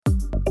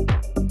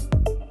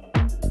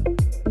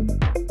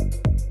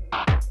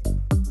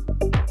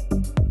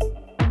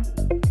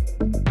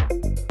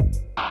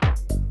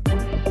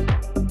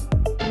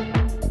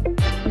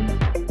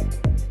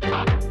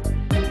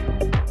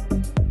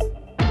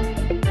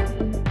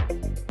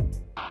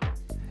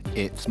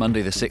It's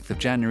Monday the 6th of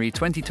January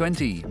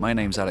 2020. My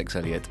name's Alex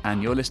Elliott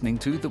and you're listening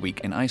to The Week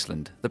in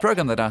Iceland, the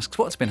programme that asks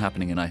what's been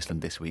happening in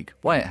Iceland this week,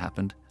 why it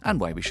happened and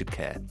why we should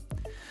care.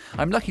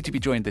 I'm lucky to be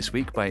joined this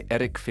week by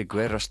Erik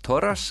Figueras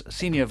Torras,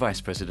 Senior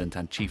Vice President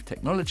and Chief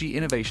Technology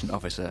Innovation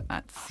Officer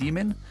at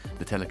Síminn,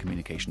 the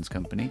telecommunications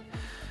company,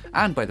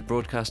 and by the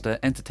broadcaster,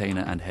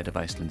 entertainer and head of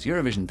Iceland's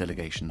Eurovision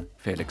delegation,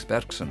 Felix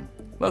Bergsson.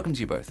 Welcome to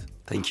you both.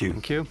 Thank you.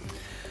 Thank you.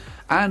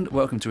 And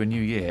welcome to a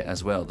new year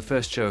as well, the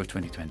first show of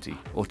 2020,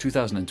 or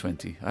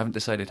 2020. I haven't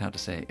decided how to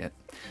say it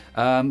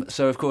yet.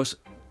 So, of course,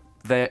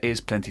 there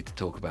is plenty to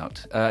talk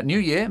about. New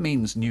year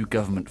means new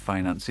government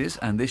finances,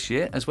 and this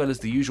year, as well as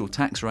the usual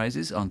tax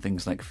rises on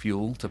things like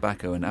fuel,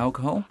 tobacco and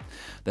alcohol,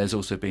 there's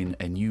also been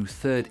a new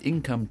third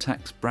income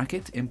tax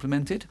bracket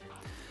implemented.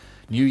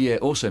 New year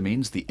also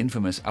means the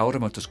infamous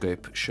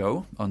Áramótaskaup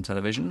show on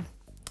television.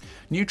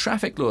 New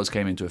traffic laws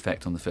came into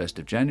effect on the 1st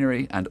of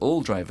January, and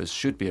all drivers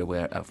should be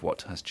aware of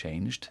what has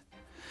changed.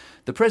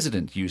 The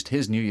President used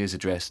his New Year's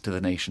address to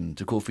the nation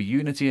to call for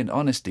unity and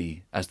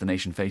honesty as the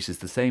nation faces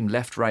the same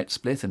left-right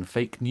split and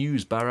fake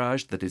news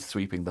barrage that is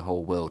sweeping the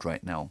whole world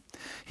right now.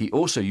 He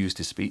also used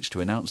his speech to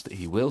announce that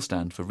he will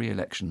stand for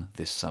re-election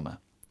this summer.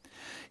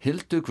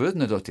 Lydía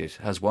Grétarsdóttir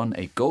has won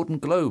a Golden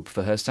Globe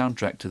for her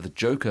soundtrack to the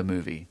Joker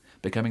movie,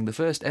 becoming the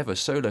first ever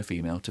solo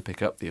female to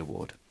pick up the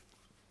award.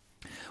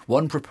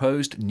 One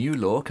proposed new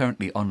law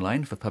currently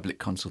online for public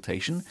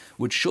consultation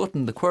would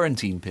shorten the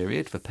quarantine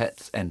period for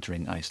pets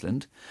entering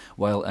Iceland,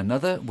 while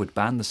another would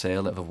ban the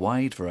sale of a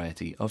wide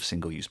variety of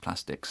single-use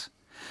plastics.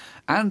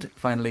 And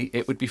finally,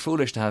 it would be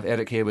foolish to have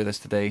Erik here with us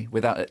today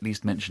without at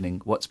least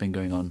mentioning what's been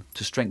going on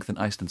to strengthen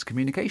Iceland's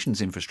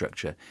communications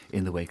infrastructure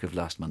in the wake of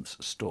last month's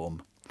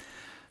storm.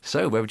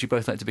 So, where would you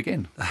both like to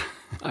begin?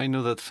 I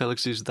know that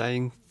Felix is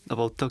dying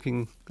about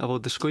talking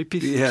about the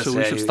Skaupið, Yes, so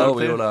we should start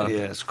there.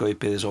 Yeah,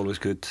 Skaupið is always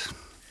good.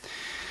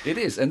 It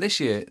is, and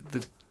this year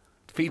the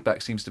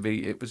feedback seems to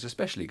be it was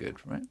especially good,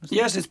 right?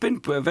 Yes, it's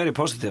been very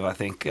positive, I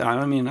think.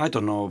 I mean, I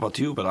don't know about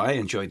you, but I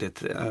enjoyed it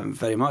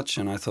very much,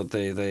 and I thought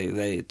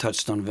they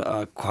touched on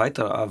quite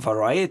a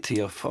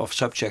variety of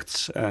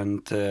subjects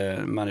and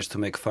managed to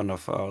make fun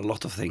of a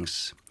lot of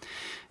things.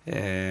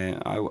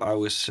 I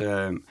was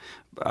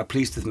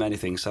pleased with many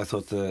things. I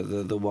thought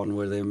the one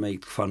where they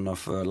made fun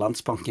of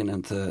Landsbankinn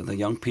and the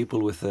young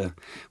people with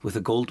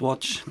the gold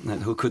watch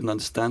and who couldn't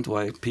understand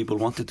why people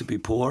wanted to be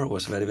poor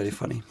was very, very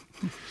funny.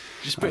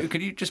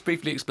 Could you just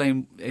briefly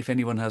explain, if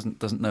anyone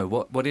doesn't know,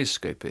 what is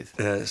Skaupið?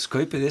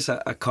 Skaupið is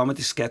a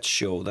comedy sketch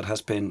show that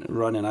has been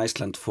run in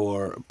Iceland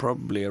for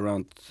probably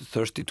around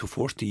 30 to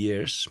 40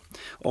 years,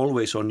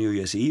 always on New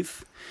Year's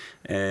Eve.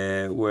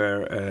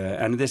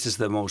 And this is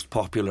the most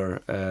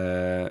popular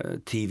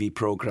TV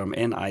program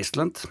in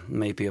Iceland,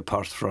 maybe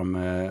apart from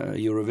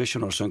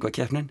Eurovision or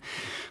Söngvakeppnin,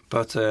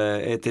 but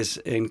it is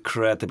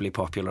incredibly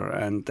popular,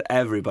 and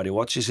everybody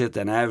watches it,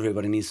 and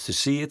everybody needs to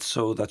see it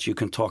so that you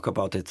can talk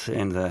about it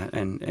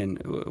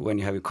when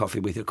you have your coffee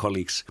with your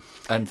colleagues.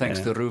 And thanks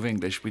to RÚV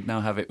English, we now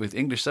have it with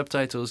English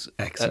subtitles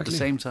at the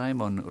same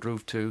time on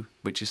RÚV 2,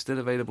 which is still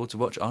available to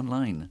watch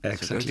online.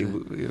 Exactly. So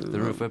go to the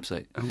RÚV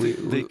website.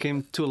 They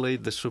came too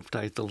late, the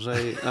subtitles.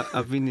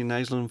 I've been in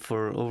Iceland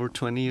for over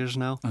 20 years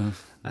now,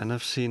 and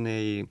I've seen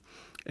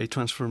a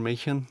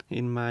transformation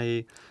in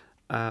my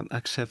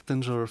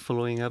acceptance or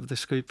following up the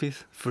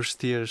Skaupið.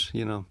 First years,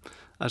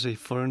 as a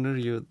foreigner,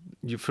 you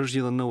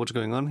don't know what's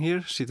going on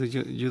here, so that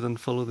you don't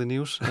follow the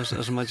news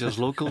as much as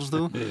locals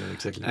do. Yeah,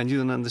 exactly. And you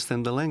don't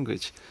understand the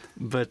language.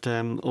 But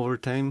over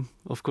time,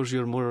 of course,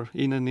 you're more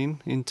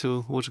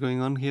into what's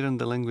going on here, and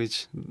the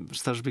language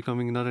starts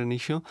becoming not an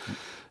issue.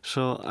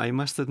 So I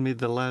must admit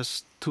the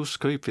last two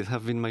Skaupið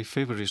have been my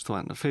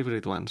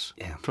favorite ones.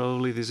 Yeah.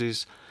 Probably this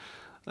is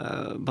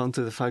bound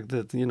to the fact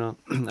that,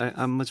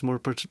 I'm much more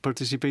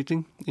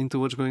participating into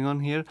what's going on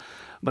here.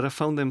 But I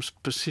found them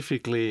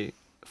specifically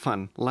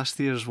fun. Last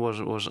year's was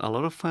a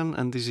lot of fun,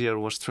 and this year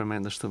was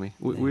tremendous to me.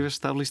 We've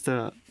established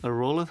a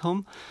role at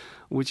home,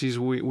 which is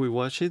we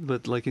watch it,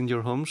 but like in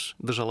your homes,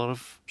 there's a lot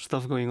of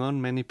stuff going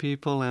on, many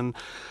people, and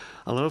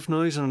a lot of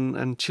noise,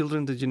 and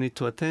children that you need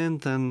to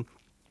attend, and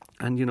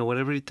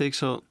whatever it takes.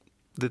 So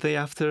the day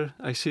after,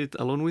 I sit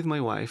alone with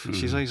my wife.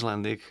 She's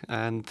Icelandic,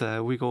 and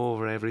we go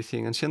over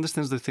everything, and she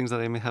understands the things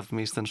that I may have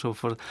missed and so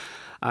forth.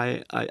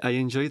 I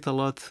enjoyed a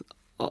lot.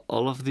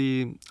 All of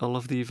the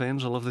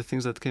events, all of the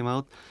things that came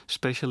out,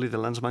 especially the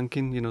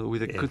Landsbankinn,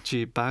 with the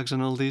Gucci bags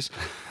and all this.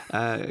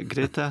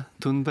 Greta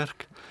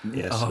Thunberg,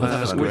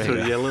 yes, with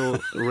her yellow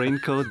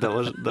raincoat,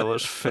 that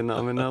was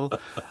phenomenal,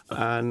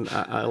 and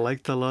I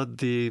liked a lot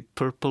the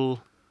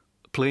Purple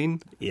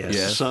Plane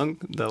song.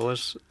 That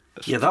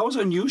was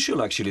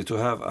unusual actually to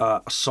have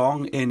a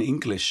song in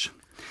English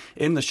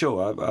in the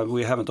show.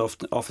 We haven't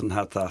often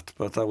had that,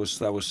 but that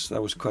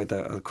was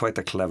quite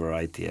a clever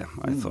idea.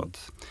 I thought.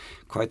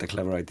 Quite a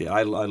clever idea.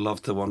 I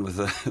loved the one with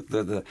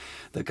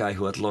the guy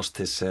who had lost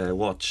his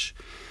watch,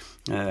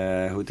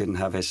 who didn't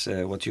have his,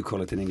 what you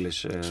call it in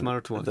English?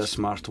 Smartwatch. The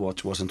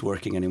smartwatch wasn't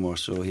working anymore,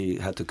 so he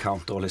had to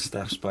count all his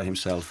steps by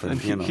himself. And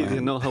he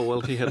didn't know how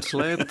well he had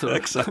slept.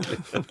 Exactly.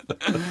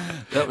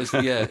 That was,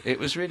 it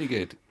was really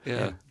good.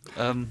 Yeah.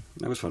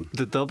 That was fun.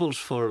 The doubles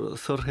for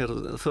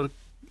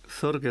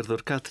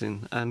Þorgerður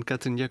Katrín and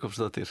Katrín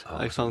Jakobsdóttir.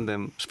 I found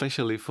them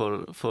especially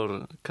for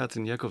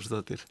Katrín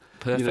Jakobsdóttir.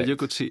 Perfect. You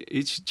could see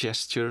each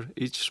gesture,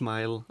 each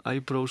smile,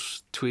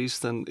 eyebrows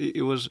twist, and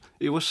it was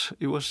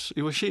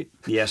she.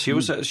 Yeah,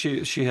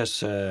 she has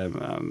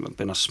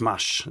been a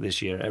smash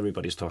this year.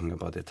 Everybody's talking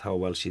about it, how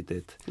well she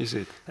did. Is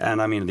it?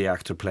 And I mean, the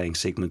actor playing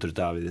Sigmundur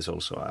David is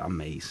also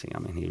amazing. I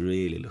mean, he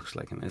really looks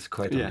like him. It's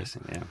quite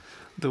amazing. Yeah.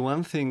 The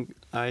one thing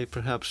I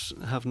perhaps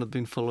have not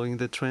been following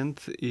the trend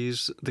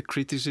is the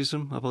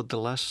criticism about the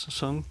last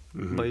song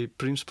by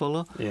Prince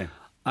Polo. Yeah.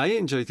 I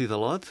enjoyed it a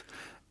lot.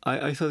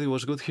 I thought it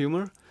was good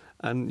humor.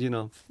 And,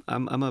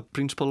 I'm a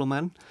Prince Polo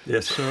man.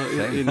 Yes. So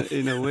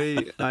in a way,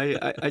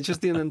 I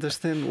just didn't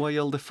understand why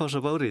all the fuss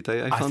about it.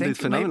 I found it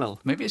phenomenal.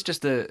 Maybe it's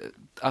just a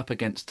up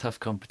against tough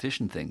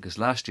competition thing, because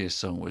last year's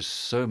song was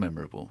so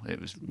memorable. It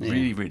was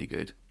really, really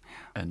good.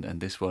 And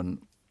this one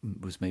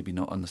was maybe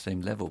not on the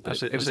same level,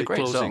 but it was a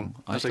great song.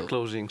 As a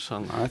closing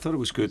song. I thought it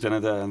was good,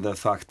 and the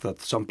fact that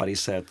somebody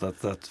said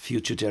that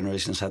future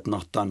generations had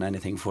not done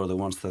anything for the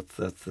ones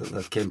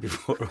that came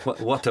before.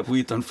 What have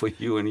we done for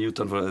you and you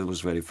done for us? It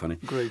was very funny.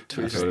 Great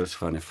twist. It was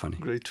funny.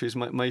 Great twist.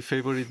 My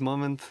favorite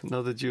moment,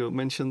 now that you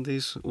mentioned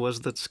this,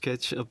 was that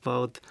sketch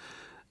about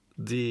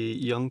the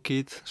young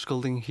kid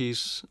scolding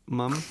his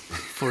mom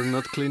for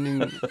not cleaning,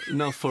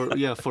 for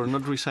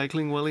not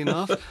recycling well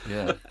enough,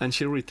 and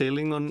she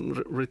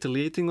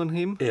retaliating on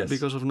him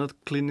because of not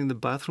cleaning the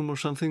bathroom or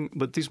something.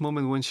 But this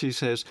moment when she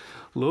says,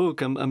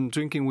 "Look, I'm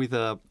drinking with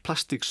a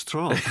plastic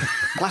straw,"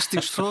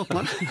 plastic straw.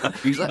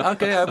 He's like,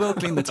 "Okay, I will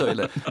clean the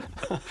toilet."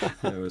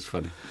 It was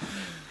funny.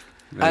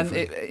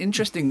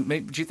 Interesting.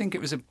 Do you think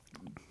it was a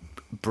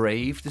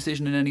brave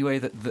decision in any way?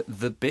 That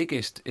the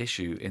biggest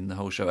issue in the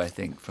whole show, I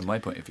think, from my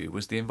point of view,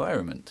 was the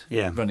environment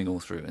running all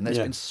through, and there's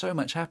been so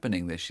much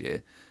happening this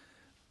year.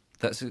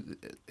 That's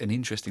an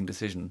interesting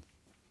decision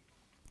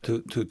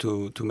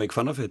to make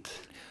fun of it.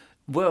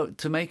 Well,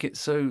 to make it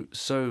so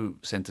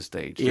center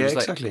stage. Yeah,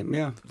 exactly.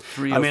 Yeah.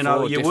 I mean,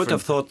 you would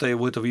have thought they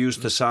would have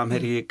used the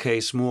Samherji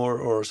case more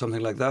or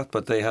something like that,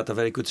 but they had a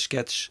very good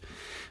sketch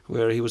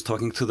where he was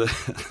talking to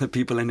the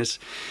people in his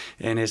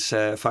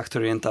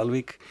factory in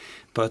Dalvík.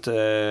 But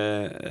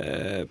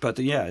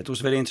yeah, it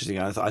was very interesting.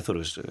 I thought it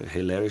was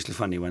hilariously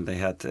funny when they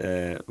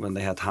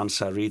had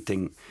Hansa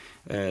reading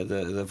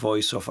the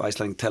voice of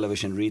Icelandic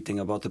television reading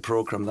about the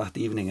program that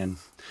evening,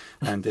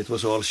 and it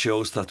was all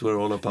shows that were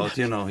all about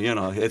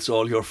it's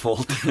all your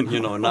fault, and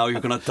now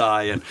you're gonna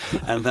die,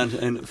 and then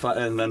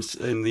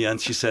in the end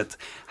she said,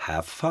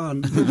 "Have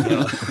fun."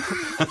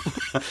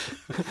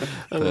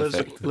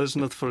 Let's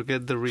not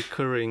forget the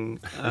recurring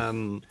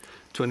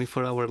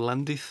 24-hour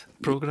Landið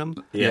program.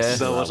 Yes,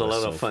 that was a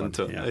lot of fun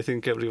too. too. Yeah. I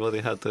think everybody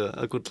had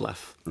a good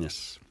laugh.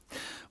 Yes.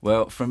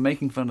 Well, from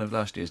making fun of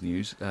last year's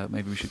news,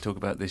 maybe we should talk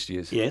about this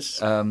year's.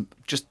 Yes.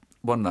 Just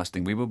one last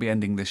thing. We will be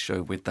ending this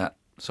show with that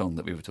song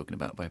that we were talking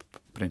about by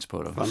Prince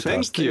Polo.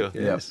 Thank you.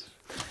 Yes.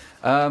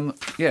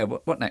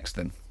 What next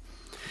then?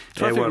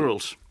 Traffic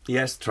rules.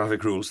 Yes,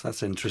 traffic rules.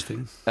 That's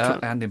interesting.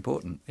 And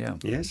important, yeah.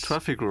 Yes.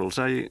 Traffic rules.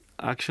 I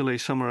actually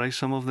summarized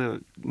some of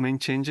the main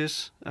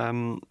changes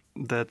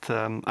that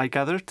I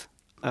gathered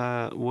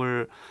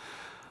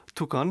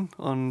took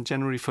on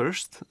January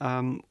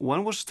 1st.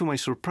 One was to my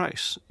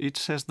surprise. It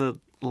says that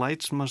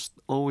lights must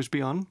always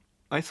be on.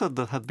 I thought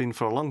that had been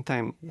for a long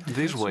time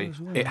this way.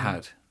 Well. It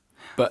had.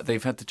 But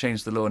they've had to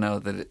change the law now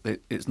that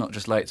it's not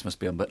just lights must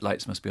be on, but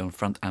lights must be on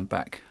front and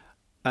back.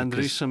 And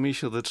there is some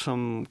issue that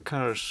some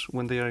cars,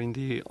 when they are in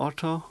the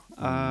auto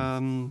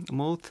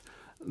mode,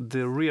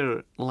 the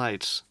rear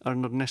lights are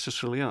not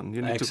necessarily on.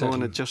 You need to go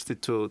and adjust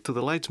it to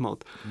the lights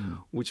mode,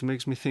 which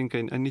makes me think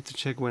I need to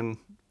check when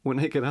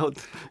I get out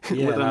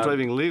whether I'm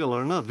driving legal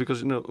or not.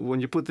 Because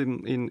when you put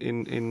them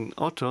in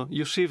auto,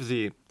 you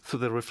see through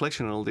the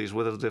reflection and all these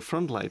whether the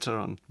front lights are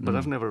on. But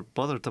I've never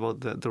bothered about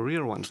the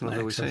rear ones. Not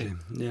that we say.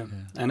 Yeah,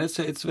 and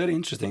it's very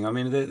interesting. I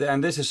mean,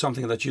 and this is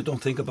something that you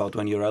don't think about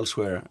when you're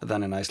elsewhere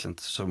than in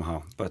Iceland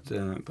somehow. But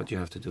you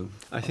have to do.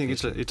 I think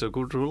it's a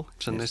good rule.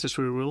 It's a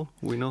necessary rule.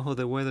 We know how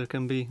the weather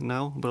can be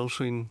now, but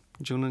also in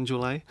June and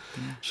July,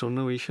 so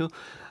no issue.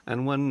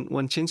 And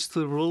one change to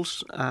the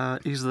rules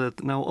is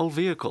that now all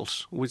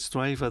vehicles which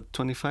drive at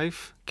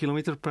 25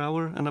 km per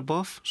hour and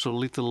above, so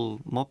little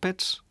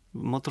mopeds,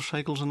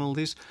 motorcycles and all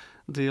this,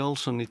 they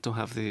also need to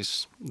have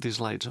these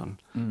lights on.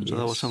 So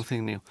that was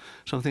something new.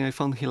 Something I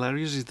found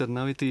hilarious is that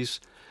now it is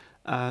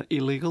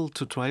illegal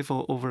to drive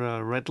over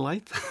a red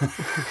light.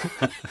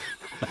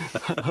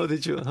 How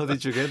did you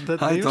get that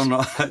news? I don't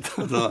know.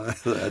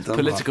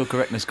 Political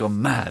correctness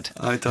gone mad.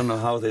 I don't know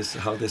how this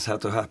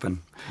had to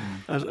happen.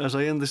 As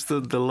I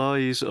understood, the law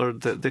is, or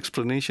the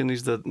explanation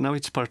is that now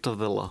it's part of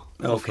the law.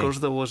 Okay. Of course,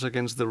 that was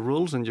against the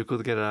rules, and you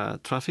could get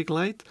a traffic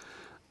light,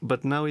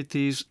 but now it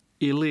is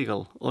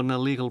illegal on a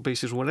legal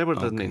basis, whatever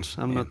that means.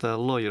 I'm not a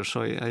lawyer,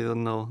 so I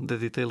don't know the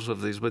details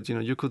of this, but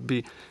you could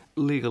be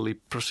legally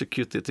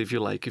prosecuted if you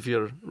like, if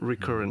you're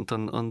recurrent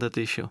on that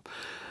issue.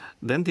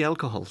 Then the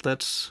alcohol,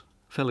 that's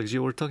Felix,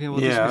 you were talking about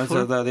this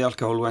before? Yeah, the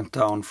alcohol went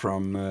down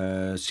from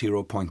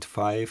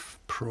 0.5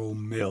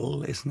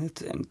 promille, isn't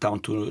it, and down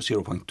to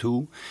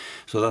 0.2.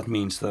 So that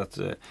means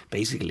that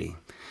basically,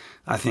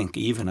 I think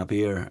even a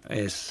beer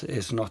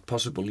is not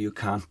possible. You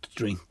can't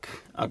drink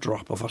a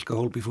drop of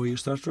alcohol before you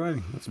start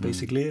driving. That's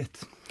basically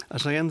it.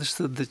 As I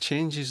understood, the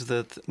change is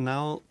that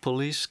now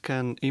police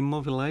can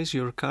immobilize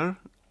your car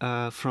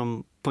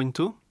from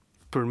 0.2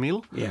 per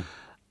mil. Yeah.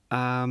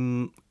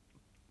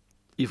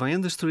 If I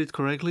understood it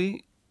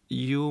correctly,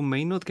 you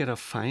may not get a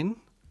fine.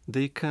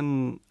 They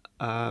can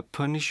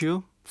punish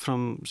you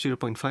from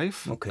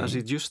 0.5, as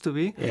it used to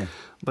be. Yeah.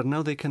 But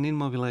now they can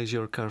immobilize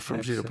your car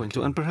from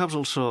 0.2. And perhaps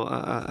also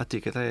a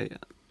ticket.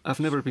 I've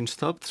never been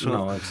stopped. So,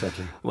 no,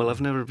 exactly. Well, I've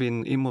never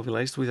been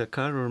immobilized with a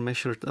car or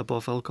measured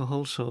above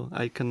alcohol, so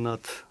I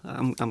cannot,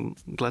 I'm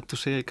glad to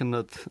say I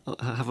cannot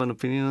have an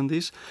opinion on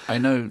this. I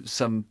know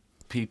some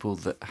people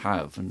that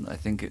have, and I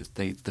think it's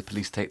the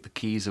police take the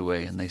keys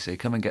away and they say,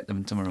 come and get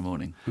them tomorrow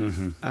morning.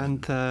 Mm-hmm.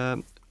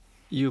 And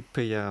you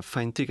pay a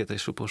fine ticket, I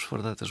suppose,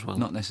 for that as well.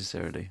 Not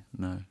necessarily,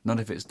 no. Not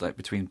if it's like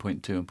between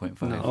 0.2 and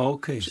 0.5. No.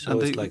 Okay, so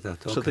it's like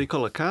that. Okay. So they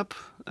call a cab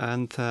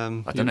and...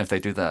 I don't know if they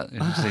do that.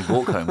 They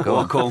walk home, go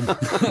walk home.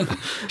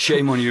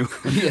 Shame on you.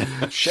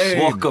 Yeah, shame.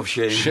 Walk of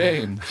shame.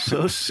 Shame.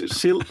 So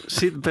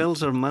seat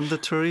belts are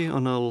mandatory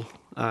on all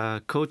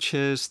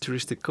coaches,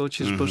 touristic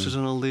coaches, buses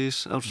and all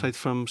this outside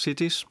from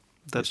cities.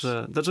 That's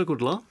a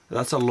good law.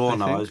 That's a law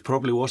now. It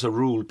probably was a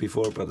rule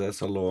before, but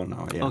that's a law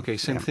now. Yeah. Okay,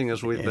 same thing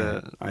as with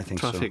the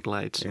traffic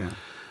lights. Yeah.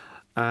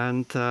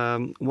 And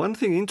one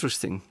thing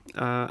interesting,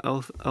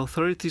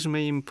 authorities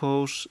may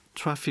impose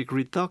traffic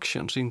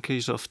reductions in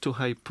case of too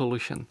high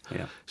pollution,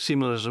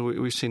 similar as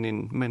we've seen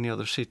in many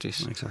other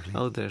cities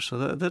out there. So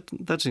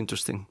that's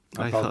interesting.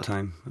 About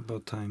time.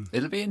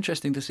 It'll be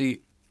interesting to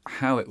see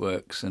how it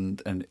works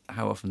and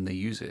how often they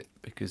use it,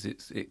 because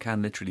it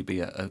can literally be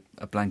a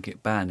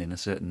blanket ban in a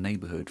certain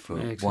neighbourhood for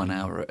 1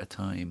 hour at a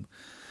time.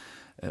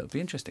 It'll be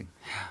interesting.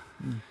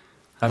 Yeah.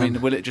 I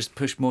mean, will it just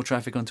push more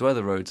traffic onto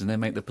other roads and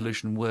then make the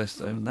pollution worse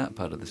in that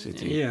part of the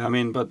city? Yeah, I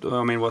mean,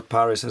 what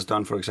Paris has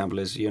done, for example,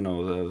 is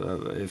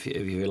if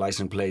your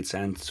license plates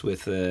ends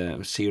with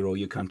 0,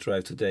 you can't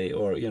drive today,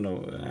 or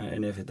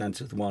and if it ends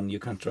with 1, you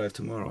can't drive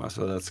tomorrow.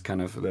 So that's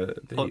kind of the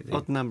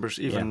odd numbers,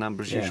 even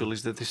numbers. Usually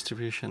is the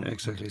distribution.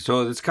 Exactly.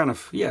 So it's kind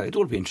of it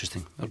will be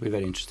interesting. It'll be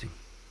very interesting.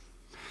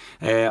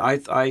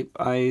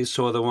 I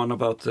saw the one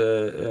about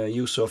the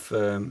use of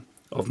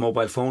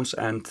mobile phones,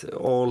 and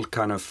all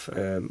kind of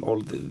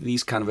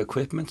these kind of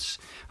equipments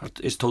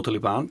is totally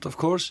banned, of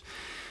course.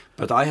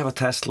 But I have a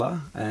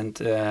Tesla, and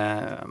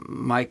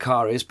my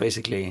car is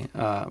basically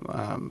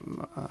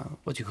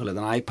what you call it,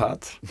 an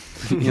iPad.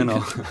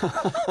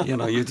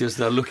 You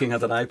just are looking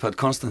at an iPad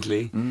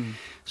constantly.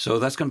 So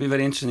that's going to be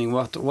very interesting.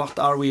 What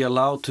are we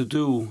allowed to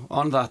do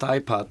on that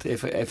iPad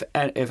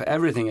if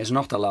everything is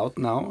not allowed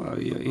now?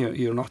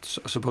 You're not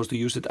supposed to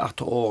use it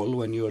at all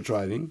when you are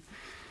driving.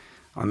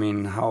 I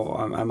mean,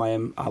 how am I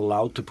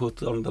allowed to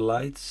put on the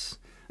lights?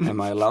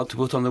 Am I allowed to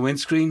put on the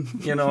windscreen?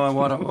 And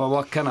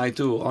what can I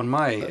do on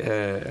my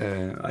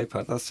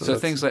iPad? That's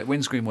things like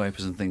windscreen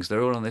wipers and things,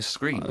 they're all on this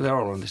screen? They're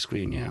all on the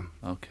screen, yeah.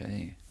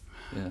 Okay,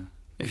 yeah.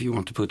 If you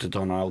want to put it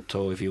on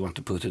auto, if you want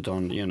to put it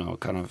on,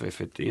 kind of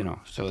if it,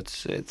 so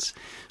it's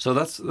so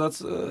that's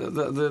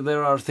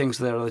there are things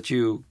there that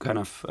you kind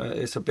of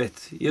it's a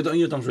bit you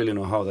don't really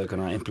know how they're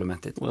going to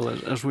implement it. Well,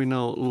 as we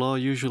know, law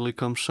usually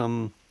comes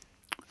some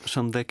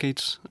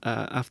decades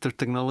after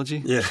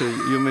technology, so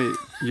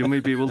you may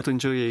be able to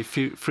enjoy a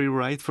free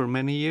ride for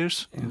many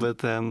years,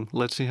 but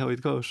let's see how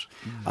it goes.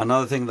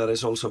 Another thing that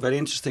is also very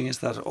interesting is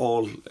that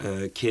all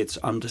kids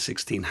under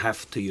 16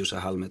 have to use a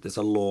helmet. It's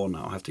a law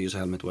now, have to use a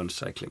helmet when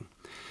cycling,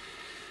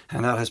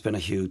 and that has been a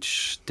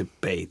huge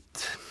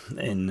debate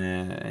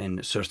in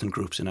certain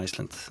groups in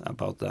Iceland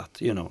about that.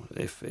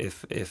 If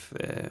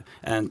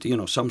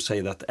some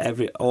say that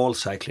all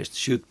cyclists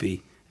should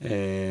be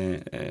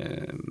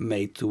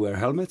made to wear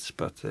helmets,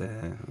 but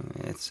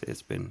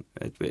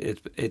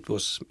it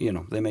was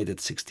they made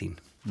it 16.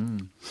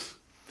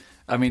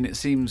 I mean, it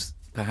seems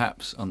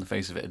perhaps on the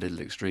face of it a little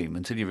extreme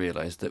until you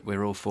realise that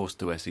we're all forced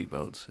to wear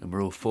seatbelts and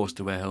we're all forced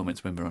to wear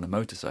helmets when we're on a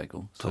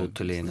motorcycle.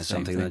 Totally, and it's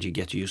something that you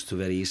get used to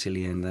very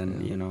easily, and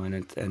then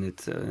and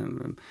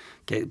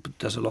it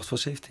does a lot for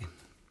safety.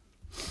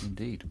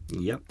 Indeed.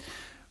 Yep.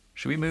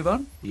 Should we move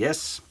on?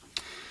 Yes.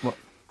 What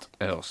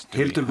else?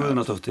 Hildur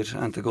Guðnadóttir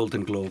and the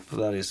Golden Globe.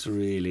 That is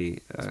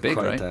really it's big,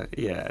 quite right?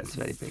 It's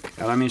very big.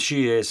 And I mean,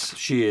 she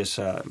is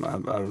a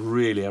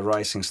really a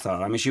rising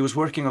star. I mean, she was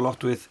working a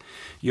lot with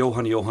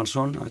Jóhann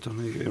Jóhannsson. I don't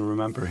know if you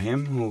remember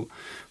him,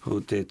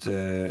 who did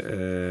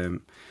the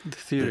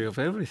Theory of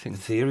Everything.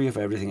 Theory of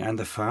Everything, and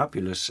the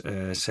fabulous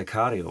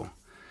Sicario.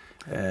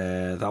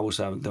 That was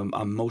a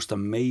most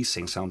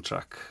amazing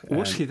soundtrack.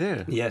 Was he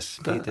there? Yes,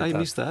 he did I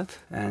missed that.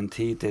 And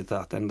he did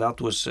that, and that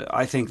was,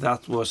 I think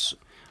that was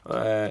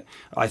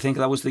I think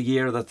that was the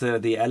year that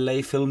the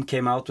LA film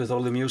came out with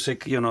all the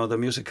music, the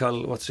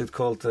musical, what's it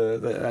called,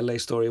 the LA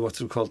story,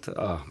 what's it called,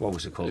 what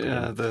was it called?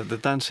 Yeah, the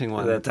dancing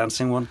one. The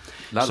dancing one.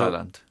 La La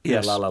Land.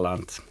 Yeah, Yes. La La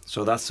Land.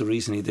 So that's the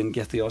reason he didn't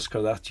get the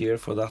Oscar that year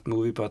for that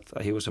movie, but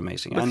he was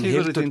amazing. But and he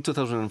got it in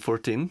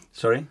 2014.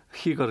 Sorry?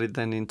 He got it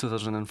then in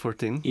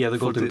 2014. Yeah, the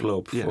Golden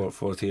Globe yeah.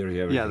 for theory.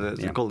 Yeah,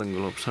 the Golden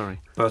Globe, sorry.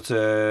 But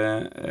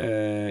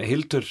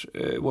Hildur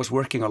was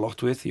working a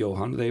lot with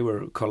Johan. They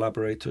were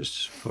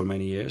collaborators for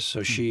many years.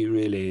 So she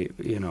really,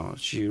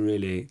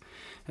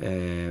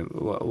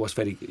 was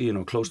very,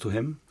 close to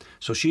him.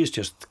 So she has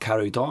just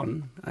carried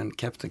on and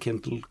kept the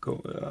Kindle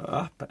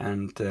up,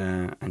 and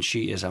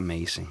she is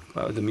amazing.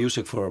 The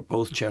music for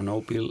both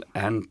Chernobyl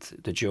and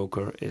The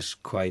Joker is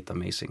quite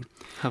amazing.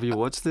 Have you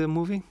watched the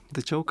movie,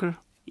 The Joker?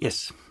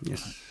 Yes.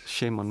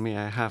 Shame on me,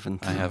 I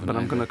haven't. I haven't but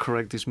I'm either. going to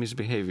correct this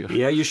misbehavior.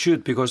 Yeah, you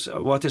should, because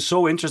what is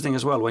so interesting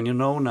as well, when you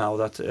know now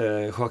that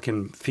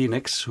Joaquin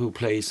Phoenix, who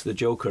plays the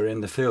Joker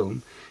in the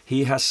film,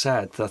 he has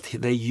said that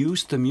they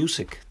used the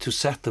music to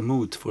set the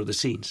mood for the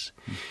scenes.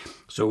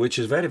 So, which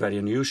is very, very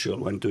unusual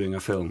when doing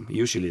a film.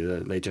 Usually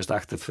they just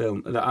act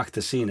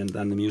the scene, and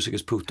then the music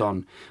is put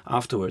on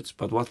afterwards.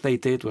 But what they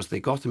did was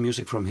they got the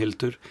music from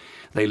Hildur,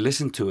 they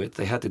listened to it,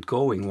 they had it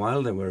going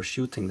while they were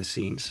shooting the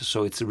scenes.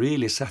 So it's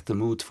really set the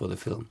mood for the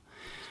film.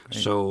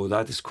 Great. So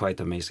that is quite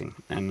amazing.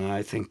 And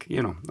I think,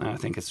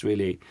 it's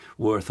really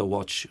worth a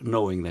watch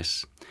knowing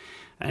this.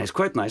 And it's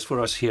quite nice for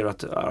us here at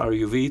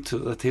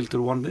RUV that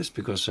Hildur won this,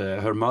 because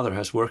her mother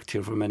has worked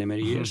here for many,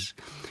 many years.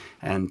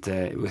 And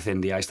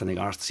within the Icelandic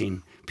art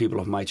scene, people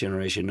of my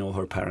generation know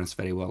her parents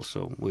very well.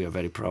 So we are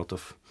very proud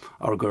of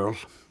our girl.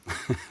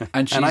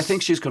 And I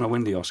think she's going to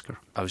win the Oscar.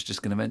 I was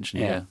just going to mention,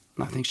 yeah.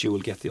 I think she will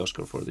get the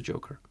Oscar for The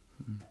Joker.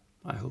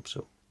 I hope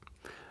so.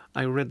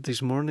 I read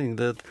this morning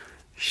that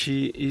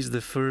she is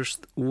the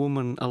first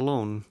woman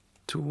alone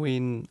to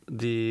win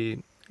the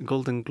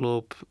Golden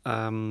Globe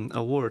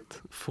award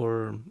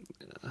for,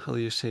 how do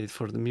you say it,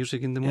 for the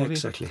music in the movie? Yeah,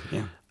 exactly,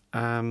 yeah.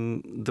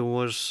 There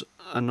was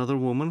another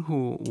woman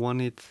who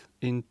won it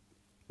in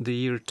the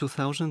year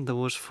 2000. That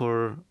was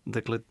for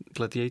the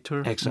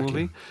Gladiator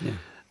movie. Yeah.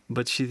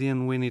 But she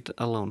didn't win it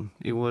alone.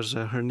 It was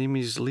her name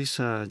is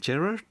Lisa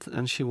Gerrard,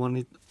 and she won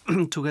it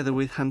together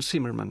with Hans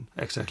Zimmerman.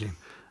 Exactly.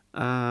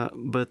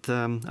 But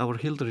our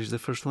Hildur is the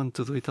first one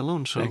to do it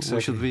alone, so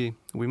exactly.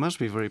 we must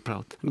be very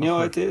proud.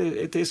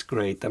 It is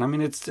great, and I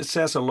mean it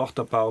says a lot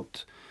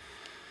about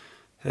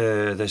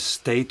the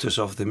status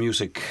of the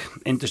music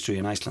industry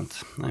in Iceland.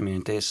 I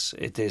mean,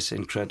 it is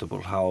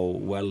incredible how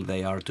well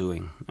they are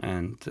doing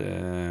and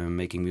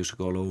making music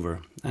all over.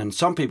 And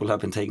some people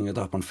have been taking it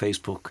up on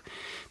Facebook,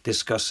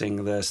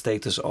 discussing the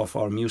status of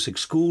our music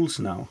schools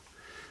now.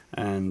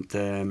 And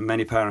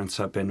many parents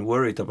have been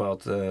worried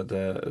about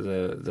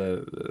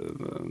the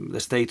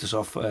status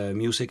of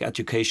music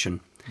education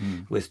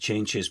with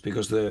changes,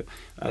 because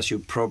as you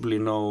probably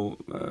know,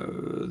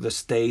 the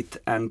state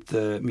and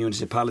the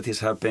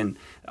municipalities have been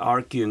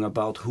arguing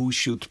about who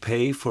should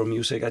pay for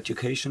music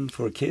education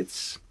for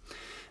kids.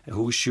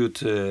 Who should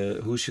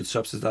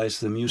subsidize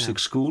the music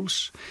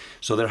schools?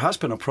 So there has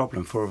been a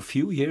problem for a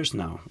few years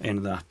now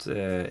in that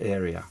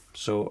area.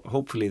 So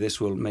hopefully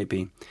this will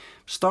maybe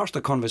start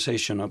a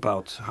conversation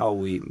about how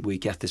we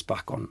get this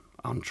back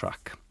on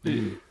track.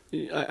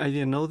 I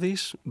didn't know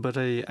this, but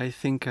I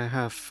think I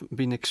have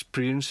been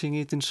experiencing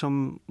it in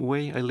some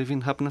way. I live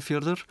in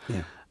Hafnarfjörður,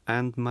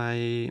 and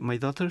my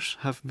daughters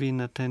have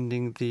been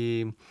attending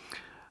the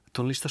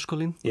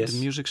Tónlistarskólinn, the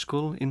music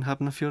school in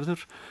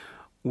Hafnarfjörður,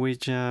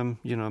 which,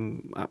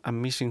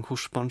 I'm missing who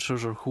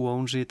sponsors or who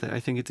owns it. I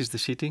think it is the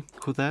city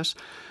who does.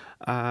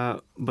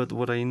 But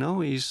what I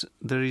know is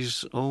there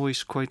is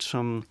always quite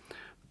some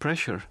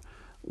pressure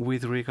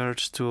with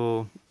regards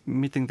to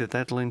meeting the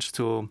deadlines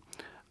to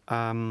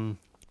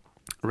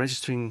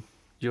registering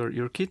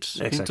your kids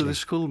into the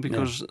school,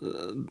 because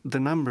the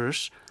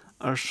numbers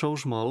are so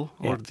small,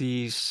 or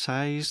the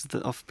size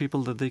of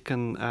people that they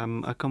can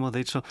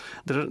accommodate. So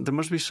there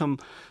must be some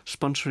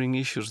sponsoring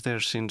issues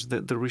there, since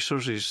the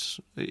resource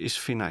is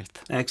finite.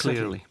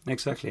 Clearly.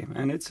 Exactly,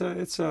 and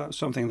it's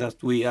something that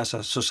we as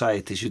a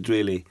society should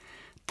really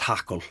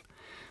tackle.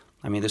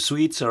 I mean, the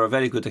Swedes are a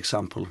very good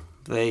example.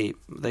 They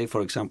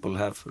for example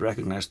have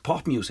recognized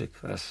pop music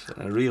as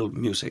real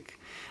music,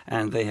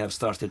 and they have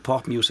started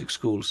pop music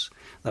schools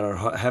that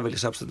are heavily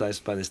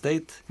subsidized by the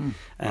state,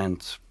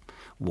 and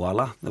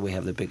voila, we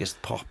have the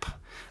biggest pop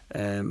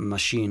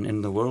machine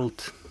in the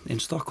world in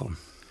Stockholm.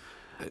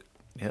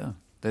 Yeah,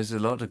 there's a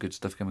lot of good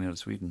stuff coming out of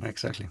Sweden.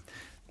 Exactly.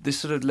 This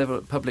sort of level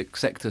of public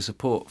sector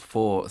support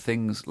for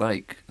things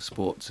like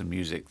sports and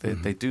music,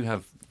 they do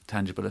have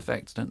tangible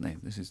effects, don't they?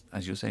 This is,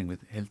 as you're saying, with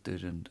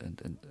Hildur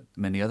and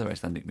many other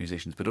Icelandic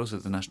musicians, but also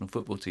the national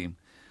football team.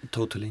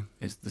 Totally.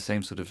 It's the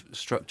same sort of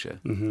structure.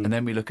 And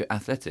then we look at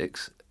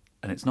athletics,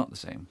 and it's not the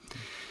same.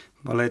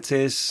 Well, it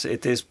is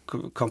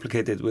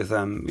complicated with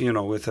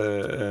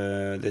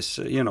this,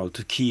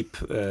 to keep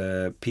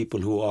people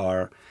who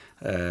are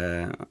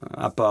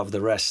above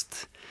the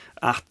rest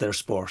at their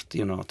sport,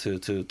 to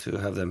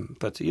have them.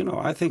 But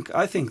I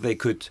think they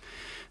could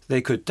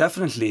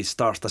definitely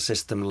start a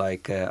system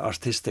like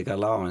artistic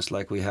allowance,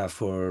 like we have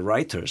for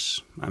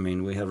writers. I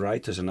mean, we have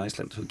writers in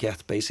Iceland who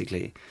get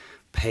basically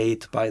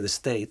paid by the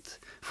state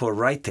for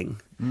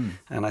writing,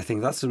 and I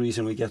think that's the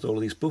reason we get all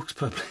these books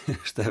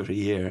published every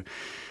year.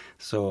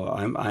 So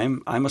I'm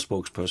a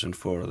spokesperson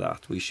for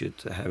that. We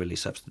should heavily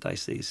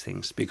subsidize these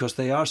things because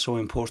they are so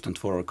important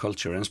for our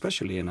culture, and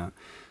especially in a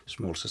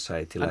small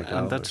society like ours.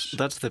 And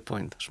that's the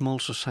point. Small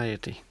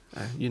society.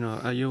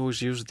 I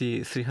always use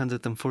the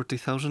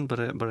 340,000, but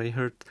I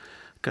heard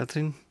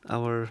Katrin,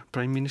 our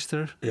Prime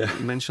Minister,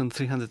 mentioned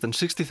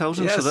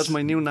 360,000, yes. So that's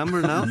my new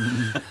number now.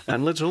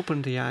 And let's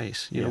open the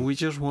eyes. We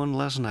just won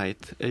last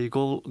night a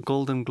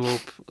Golden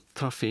Globe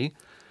trophy.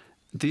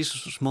 This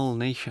small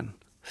nation,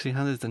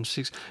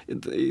 306.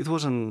 It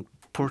wasn't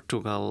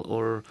Portugal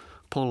or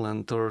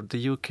Poland or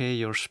the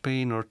UK or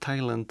Spain or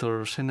Thailand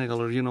or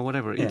Senegal or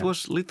whatever. Yeah. It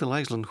was little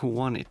Iceland who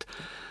won it.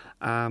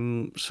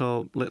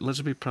 So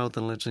let's be proud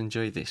and let's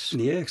enjoy this.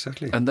 Yeah,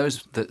 exactly. And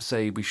those that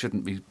say we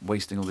shouldn't be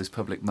wasting all this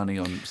public money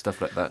on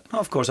stuff like that.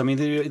 Of course, I mean,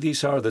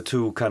 these are the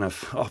two kind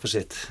of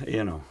opposite,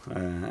 and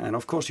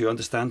of course you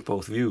understand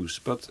both views.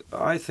 But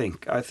I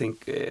think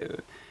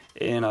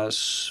in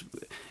us,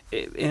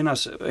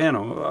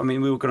 I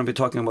mean, we were going to be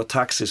talking about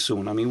taxes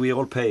soon. I mean, we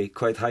all pay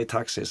quite high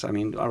taxes. I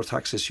mean, our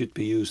taxes should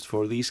be used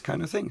for these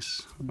kind of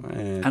things.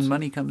 And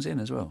money comes in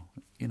as well.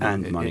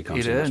 Money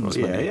comes in as well.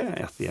 Money. Yeah.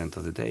 At the end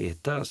of the day,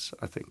 it does.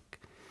 I think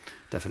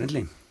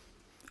definitely.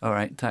 All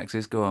right,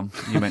 taxes. Go on.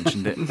 You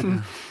mentioned it.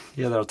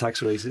 Yeah, there are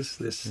tax raises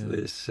this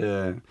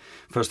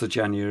 1st of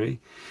January.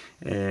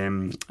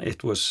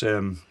 It was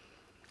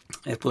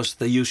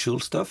the usual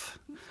stuff: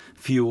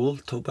 fuel,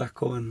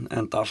 tobacco,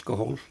 and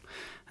alcohol.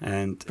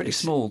 And pretty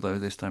small though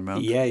this time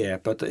round. Yeah.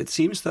 But it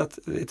seems that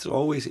it's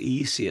always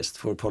easiest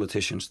for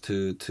politicians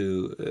to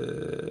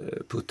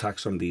put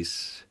tax on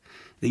these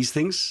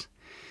things.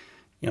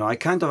 I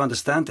kind of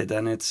understand it,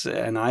 and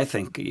I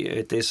think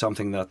it is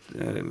something that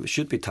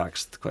should be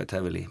taxed quite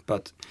heavily.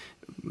 But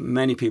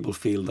many people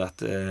feel that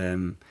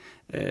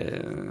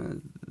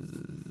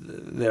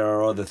there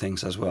are other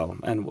things as well.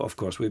 And of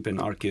course, we've been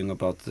arguing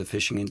about the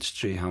fishing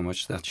industry, how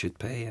much that should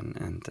pay,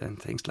 and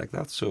things like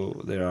that. So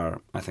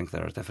I think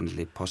there are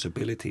definitely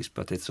possibilities,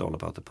 but it's all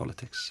about the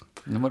politics.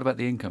 And what about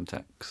the income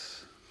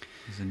tax?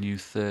 There's a new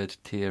third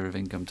tier of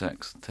income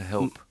tax to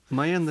help.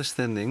 My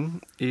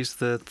understanding is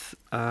that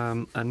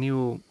a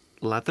new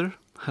ladder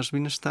has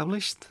been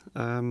established.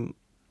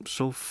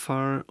 So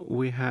far,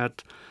 we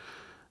had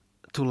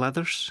 2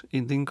 ladders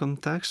in the income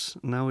tax.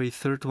 Now a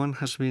third one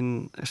has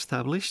been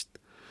established,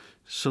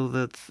 so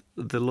that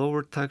the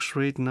lower tax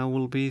rate now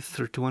will be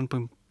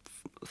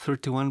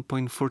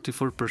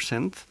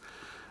 31.44%.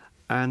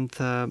 And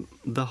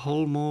the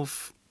whole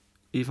move,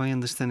 if I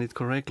understand it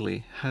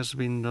correctly, has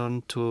been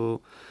done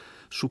to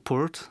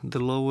support the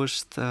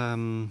lowest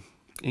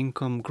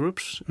income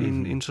groups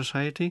in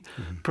society.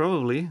 Mm-hmm.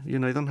 Probably,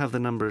 I don't have the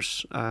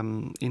numbers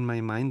in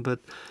my mind, but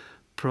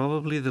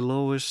probably the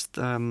lowest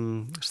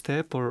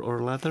step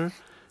or ladder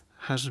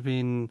has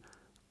been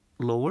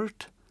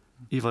lowered,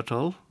 if at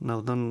all.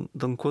 Now,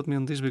 don't quote me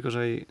on this because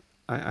I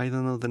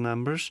don't know the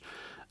numbers.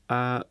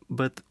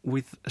 But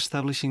with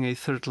establishing a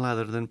third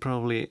ladder, then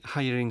probably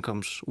higher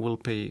incomes will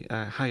pay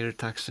higher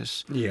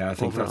taxes. Yeah, I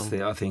think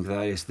overall. I think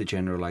that is the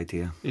general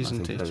idea.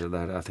 Isn't it?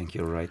 I think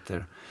you're right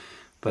there.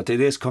 But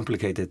it is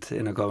complicated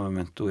in a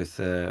government with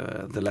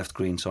the left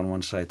Greens on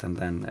one side and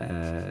then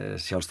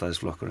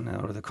Sjálfstæðisflokkurinn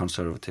or the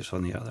Conservatives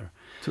on the other.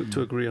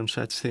 To agree on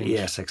such things.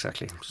 Yes,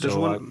 exactly.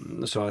 So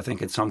I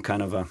think it's some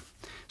kind of a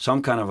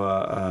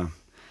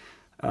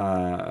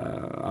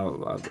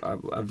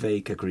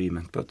vague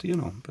agreement, but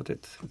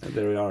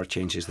there are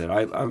changes there.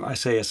 I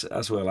say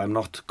as well, I'm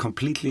not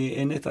completely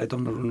in it. I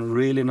don't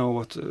really know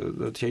what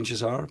the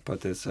changes are,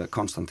 but it's a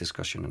constant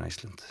discussion in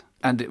Iceland.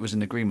 And it was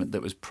an agreement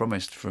that was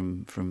promised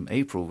from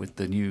April with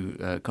the new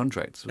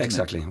contracts, wasn't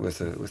exactly, it? with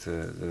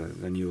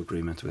the new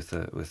agreement with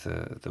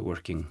the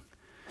working.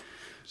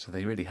 So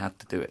they really had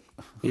to do it.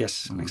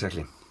 Yes,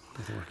 exactly.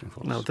 With the working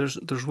force. Now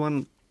there's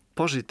one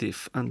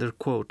positive under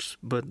quotes,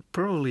 but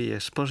probably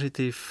yes,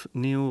 positive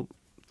new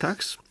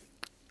tax.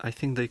 I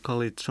think they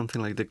call it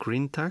something like the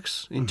green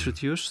tax,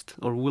 introduced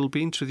or will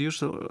be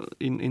introduced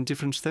in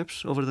different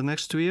steps over the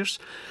next 2 years.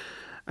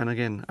 And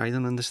again, I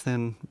don't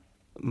understand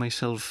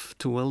myself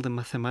too well the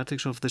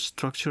mathematics of the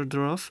structure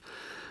thereof,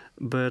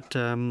 but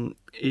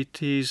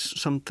it is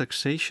some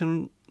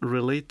taxation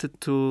related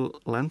to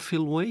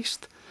landfill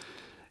waste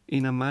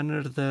in a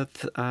manner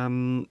that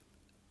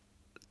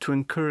to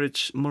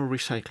encourage more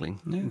recycling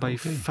by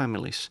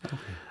families. Okay.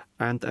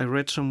 And I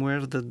read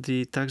somewhere that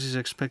the tax is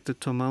expected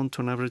to amount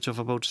to an average of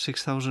about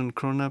 6,000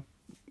 krona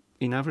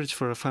in average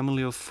for a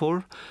family of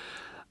 4.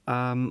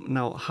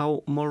 Now,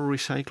 how more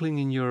recycling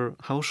in your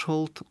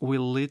household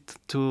will lead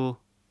to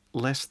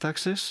less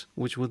taxes,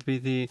 which would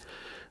be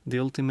the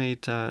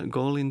ultimate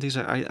goal in this.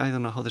 I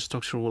don't know how the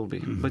structure will be,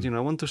 but I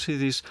want to see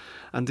this,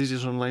 and this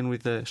is online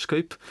with the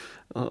scope,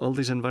 all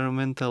this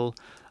environmental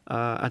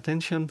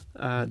attention.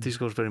 This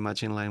goes very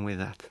much in line with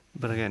that.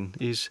 But again,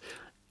 is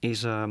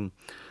a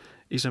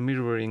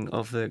mirroring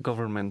of the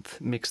government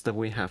mix that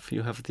we have.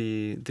 You have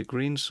the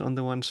Greens on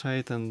the one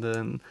side, and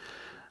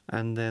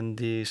then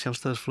the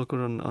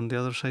Sjálfstæðisflokkur on the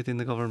other side in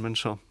the government.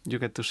 So you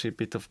get to see a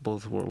bit of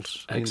both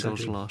worlds in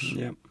those laws.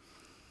 Yeah.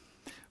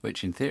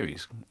 Which in theory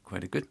is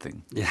quite a good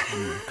thing. Yeah.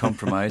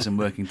 Compromise and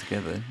working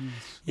together.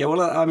 Yeah,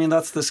 well, I mean,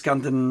 that's the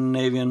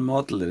Scandinavian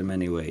model in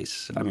many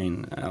ways. I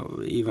mean,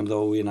 even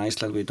though in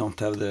Iceland we don't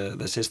have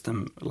the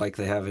system like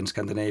they have in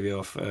Scandinavia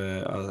of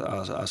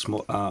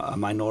a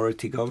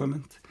minority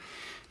government,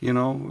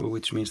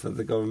 which means that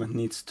the government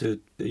needs to,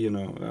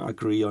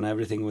 agree on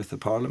everything with the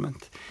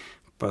parliament.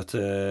 But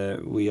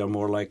we are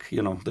more like,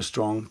 the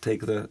strong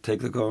take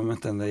the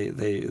government and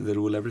they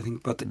rule everything.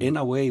 But in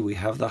a way, we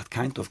have that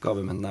kind of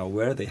government now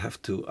where they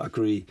have to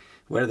agree,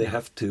 where they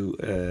have to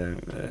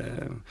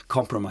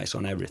compromise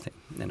on everything,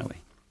 in a way.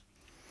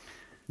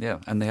 Yeah,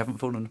 and they haven't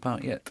fallen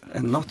apart yet.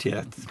 And not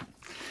yet.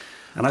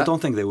 And I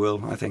don't think they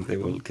will. I think they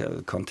will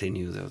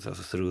continue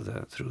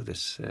through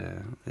this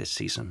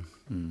season.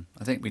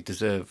 I think we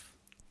deserve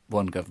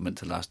one government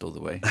to last all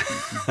the way.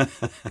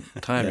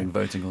 Tiring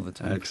voting all the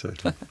time.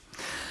 Exactly.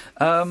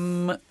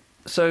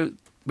 So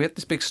we had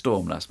this big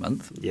storm last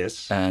month.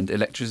 Yes. And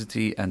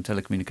electricity and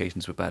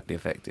telecommunications were badly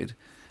affected.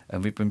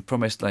 And we've been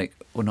promised,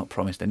 not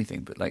promised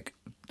anything, but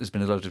there's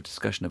been a lot of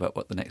discussion about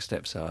what the next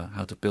steps are,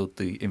 how to build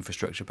the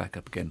infrastructure back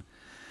up again,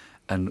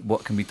 and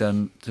what can be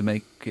done to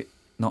make it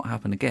not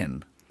happen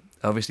again.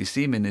 Obviously,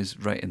 Síminn is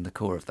right in the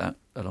core of that,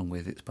 along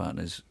with its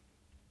partners,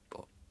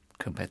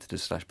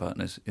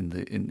 competitors/partners in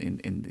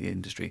the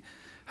industry.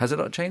 Has a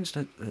lot changed?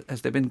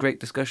 Has there been great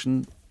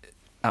discussion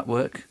at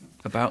work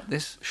about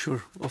this?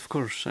 Sure, of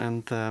course.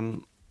 And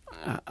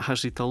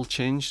has it all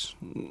changed?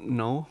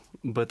 No.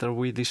 But are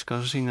we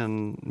discussing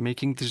and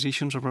making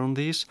decisions around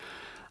this?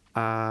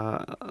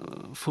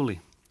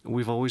 Fully.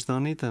 We've always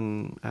done it,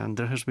 and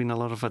there has been a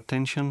lot of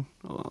attention,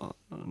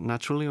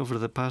 naturally, over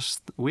the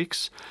past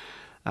weeks,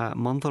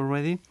 month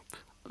already.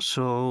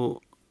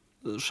 So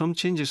some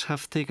changes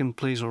have taken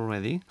place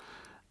already.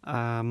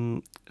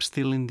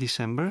 Still in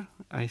December,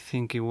 I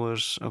think it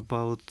was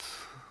about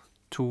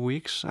 2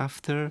 weeks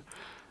after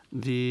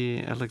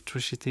the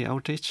electricity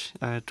outage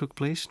took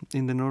place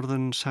in the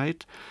northern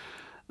side,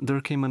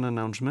 there came an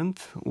announcement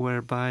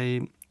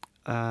whereby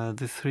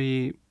the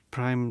three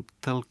prime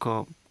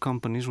telco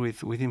companies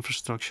with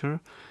infrastructure,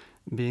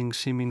 being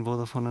Síminn,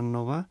 Vodafone and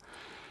Nova,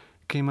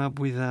 came up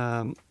with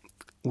an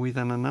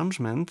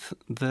announcement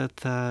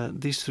that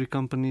these three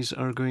companies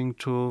are going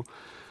to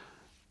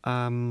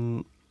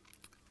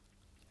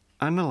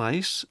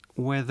analyze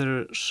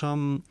whether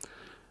some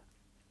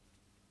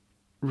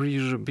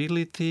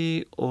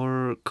reusability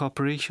or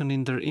cooperation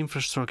in their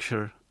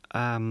infrastructure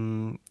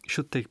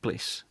should take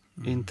place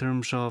in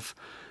terms of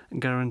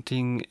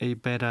guaranteeing a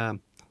better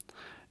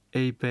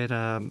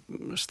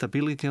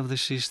stability of the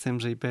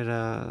systems, a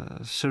better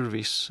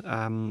service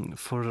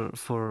for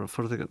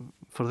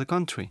the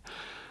country.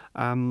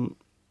 I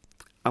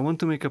want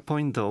to make a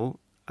point though.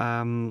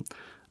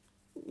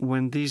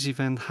 When this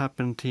event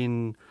happened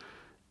in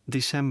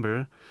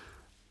December,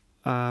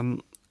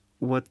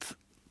 what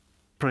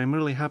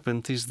primarily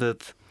happened is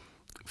that,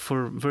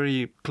 for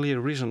very clear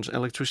reasons,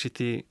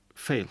 electricity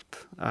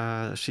failed.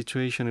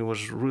 Situation, it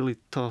was really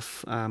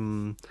tough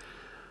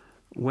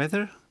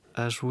weather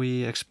as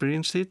we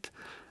experienced it,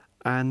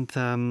 and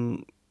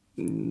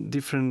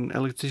different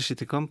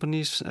electricity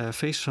companies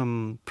faced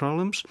some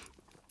problems,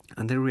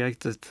 and they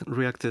reacted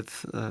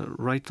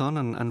right on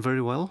and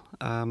very well,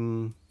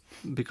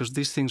 because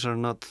these things are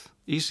not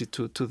easy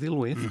to deal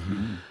with.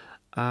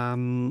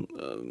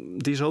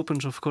 This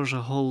opens, of course,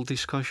 a whole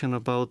discussion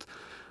about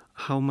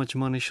how much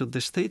money should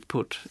the state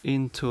put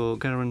into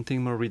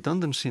guaranteeing more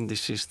redundancy in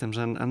these systems,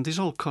 and this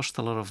all costs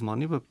a lot of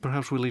money, but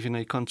perhaps we live in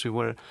a country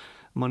where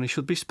money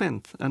should be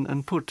spent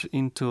and put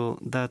into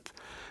that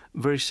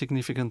very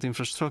significant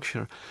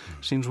infrastructure.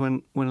 Since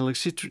when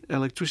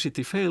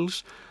electricity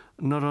fails,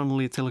 not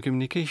only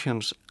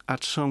telecommunications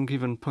at some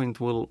given point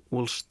will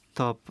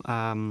stop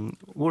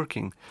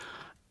working.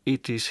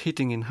 It is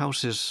heating in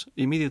houses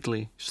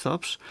immediately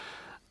stops.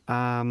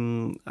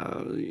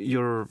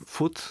 Your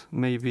food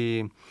may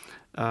be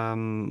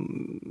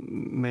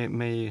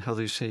may how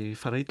do you say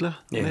fara illa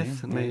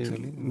with?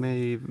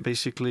 May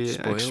basically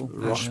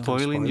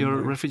spoil in your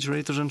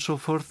refrigerators and so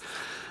forth.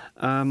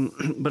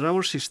 But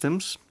our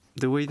systems,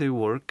 the way they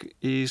work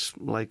is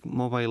like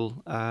mobile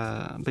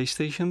base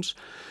stations.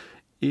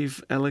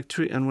 If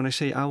and when I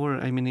say our,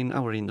 I mean in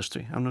our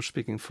industry. I'm not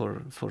speaking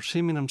for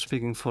Síminn. I'm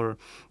speaking for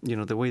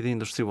the way the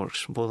industry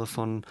works.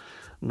 Vodafone,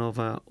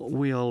 Nova,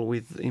 we all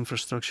with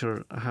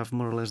infrastructure have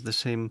more or less the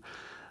same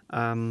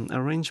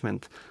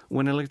arrangement.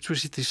 When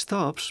electricity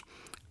stops,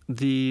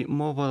 the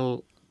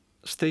mobile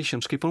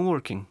stations keep on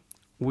working.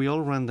 We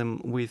all run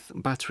them with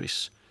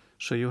batteries.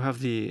 So you have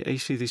the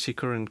AC/DC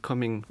current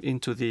coming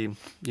into the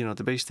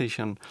base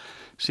station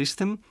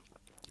system,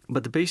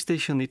 but the base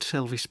station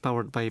itself is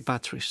powered by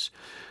batteries.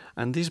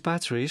 And these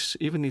batteries,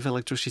 even if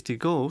electricity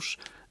goes,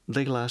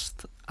 they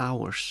last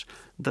hours.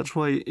 That's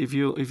why if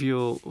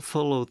you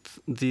followed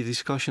the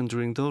discussion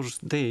during those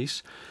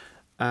days,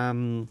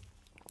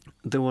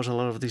 there was a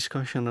lot of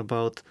discussion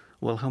about,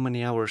 well, how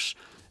many hours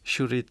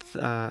should it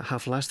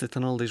have lasted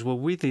and all this. What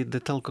we did,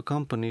 the telco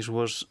companies,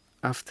 was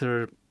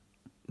after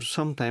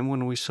some time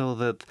when we saw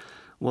that,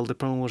 well, the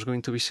problem was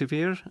going to be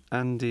severe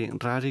and the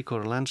RARIC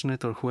or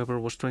Landsnet or whoever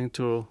was trying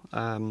to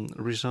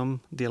resume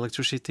the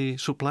electricity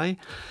supply,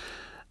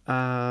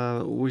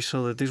 we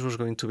saw that this was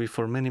going to be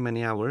for many,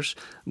 many hours.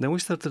 Then we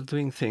started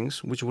doing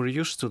things which we're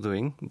used to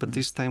doing, but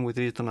this time we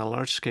did it on a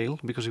large scale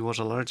because it was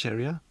a large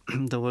area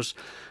that was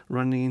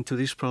running into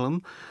this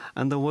problem,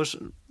 and that was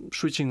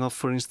switching off,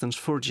 for instance,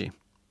 4G.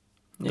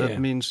 Yeah. That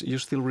means you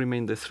still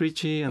remain the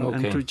 3G and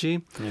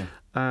 2G,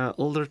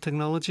 older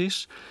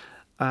technologies,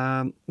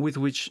 with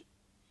which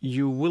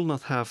you will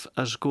not have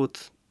as good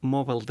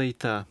mobile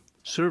data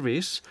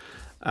service,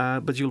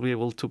 but you'll be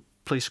able to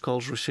place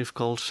calls, receive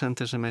calls, send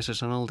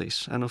SMSs and all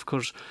this. And of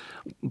course,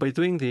 by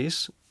doing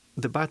this,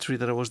 the battery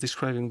that I was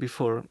describing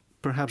before,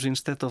 perhaps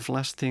instead of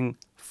lasting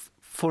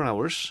 4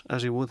 hours,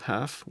 as it would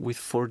have with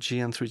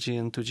 4G and 3G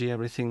and 2G,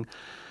 everything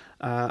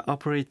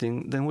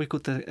operating, then we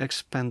could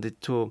expand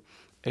it to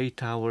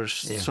 8 hours,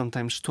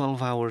 sometimes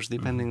 12 hours,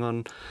 depending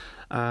on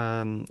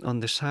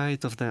the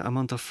site of the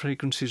amount of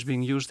frequencies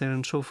being used there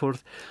and so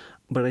forth.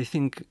 But I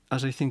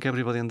think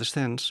everybody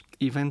understands,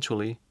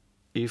 eventually,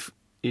 if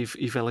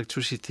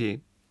electricity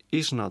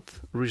is not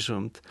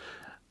resumed,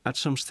 at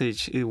some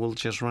stage it will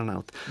just run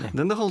out. Yeah.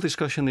 Then the whole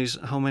discussion is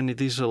how many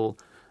diesel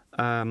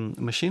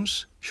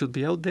machines should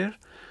be out there.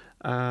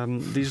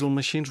 Diesel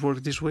machines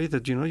work this way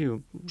that,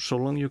 so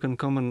long you can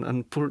come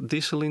and pour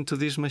diesel into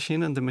this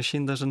machine and the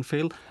machine doesn't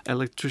fail,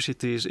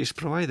 electricity is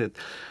provided.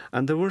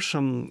 And there were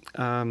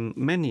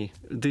many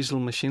diesel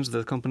machines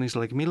that companies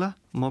like Mila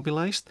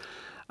mobilized.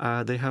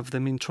 They have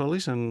them in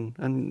trolleys, and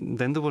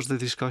then there was the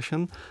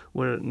discussion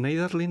where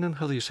Nederlinen,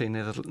 how do you say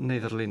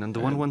Nederlinen, the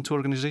 112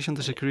 organization,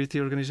 the security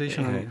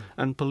organization,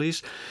 and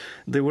police,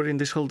 they were in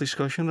this whole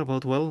discussion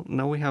about, well,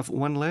 now we have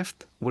one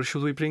left, where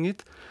should we bring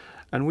it?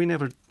 And we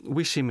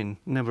Síminn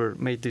never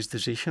made this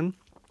decision.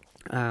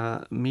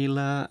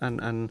 Mila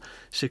and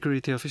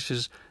security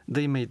offices,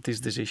 they made this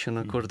decision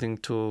according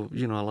to,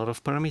 a lot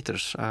of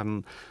parameters,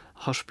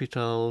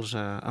 hospitals,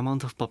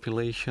 amount of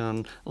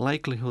population,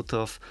 likelihood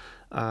of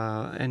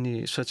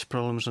any such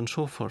problems and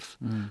so forth.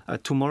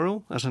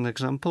 Tomorrow, as an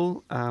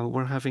example,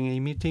 we're having a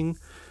meeting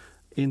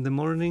in the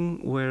morning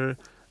where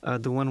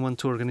the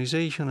 112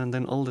 organization and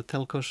then all the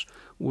telcos,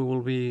 we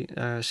will be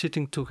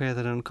sitting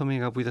together and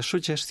coming up with a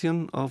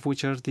suggestion of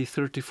which are the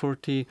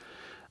 30-40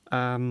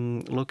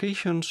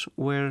 locations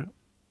where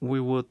we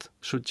would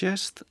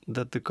suggest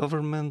that the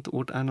government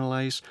would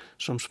analyze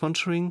some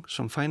sponsoring,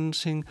 some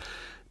financing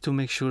to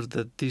make sure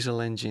that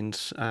diesel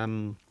engines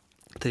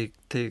they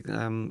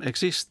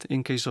exist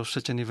in case of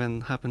such an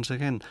event happens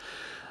again.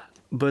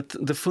 But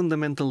the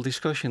fundamental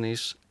discussion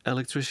is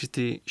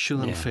electricity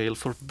shouldn't fail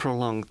for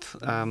prolonged.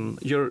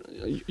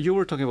 You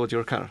were talking about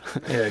your car.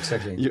 Yeah,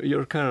 exactly.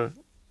 Your car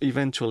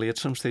eventually at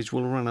some stage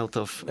will run out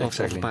of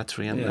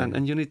battery,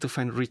 and you need to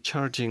find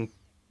recharging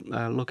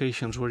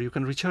locations where you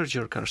can recharge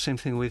your car. Same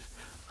thing with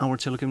our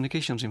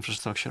telecommunications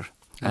infrastructure.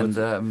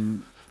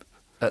 And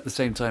at the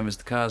same time as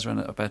the cars run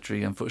out of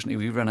battery, unfortunately,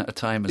 we run out of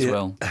time as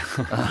well.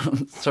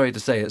 Sorry to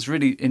say, it's a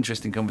really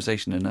interesting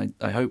conversation, and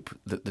I hope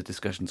that the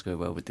discussions go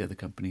well with the other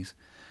companies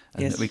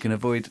and that we can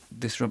avoid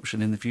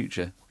disruption in the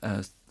future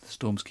as the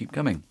storms keep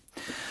coming.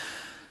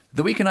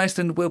 The Week in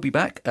Iceland will be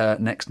back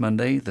next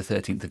Monday, the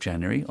 13th of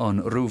January,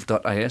 on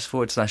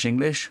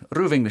ruv.is/English,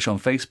 Ruv English on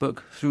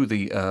Facebook, through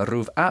the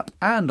Ruv app,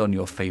 and on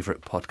your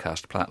favourite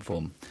podcast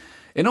platform.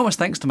 Enormous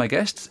thanks to my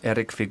guests,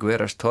 Erik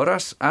Figueras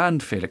Torras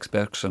and Felix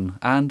Bergsson,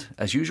 and,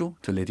 as usual,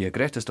 to Lydía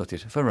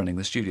Grétarsdóttir for running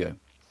the studio.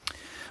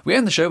 We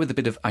end the show with a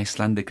bit of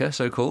Icelandica,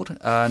 so-called,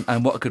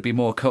 and what could be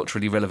more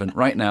culturally relevant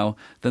right now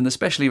than the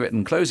specially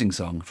written closing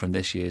song from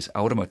this year's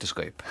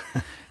Áramótaskaup.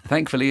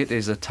 Thankfully, it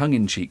is a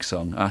tongue-in-cheek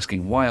song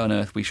asking why on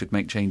earth we should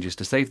make changes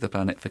to save the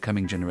planet for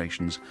coming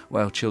generations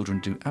while children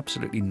do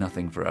absolutely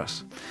nothing for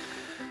us.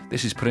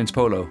 This is Prins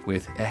Polo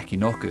with Ekki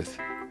nokkuð.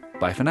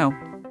 Bye for now.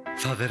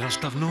 Það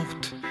alltaf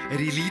nótt,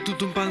 ég lít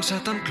út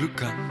balsettan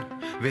gluggan.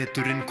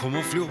 Veturinn kom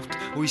á fljótt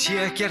og ég sé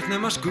ekkert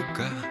nema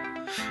skugga.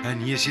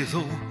 En ég sé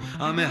þó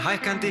að með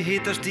hækkandi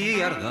hitastigi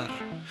jarðar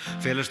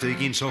felast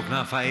aukin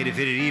sóknarfæri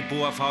fyrir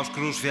íbúa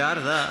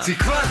Fáskrúðsfjarðar. Því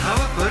hvað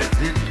hafa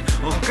börnin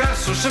okkar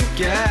svo sem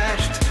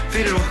gert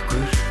fyrir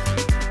okkur?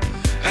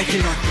 Ekki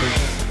nokkuð.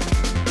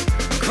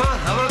 Hvað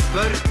hafa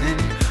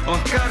börnin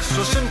okkar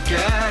svo sem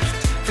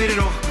gert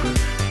fyrir okkur?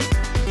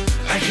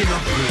 Ekki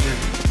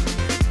nokkuð.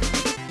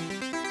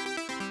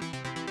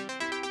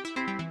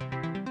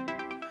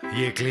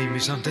 Ég gleymi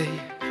samt ei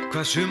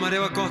hvað sumarið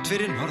var gott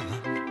fyrir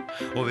norðan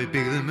og við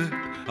byggðum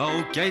upp á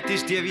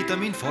gætist ég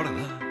vítamín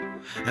forða.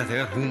 En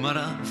þegar húmar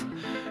að,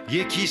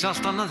 ég kýs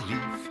allt annað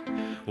líf.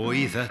 Og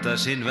í þetta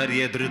sinn verð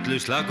ég drullu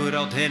slagur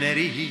á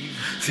Tenerife.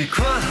 Því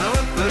hvað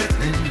hafa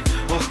börnin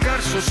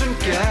okkar svo sem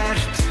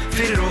gert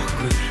fyrir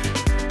okkur?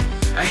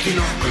 Ekki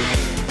nokkuð.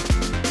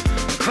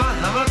 Hvað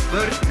hafa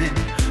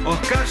börnin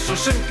okkar svo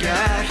sem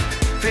gert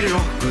fyrir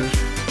okkur?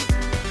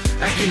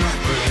 Ekki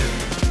nokkuð.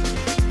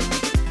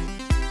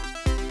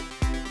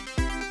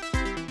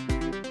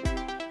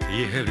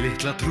 Ég hef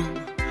litla trú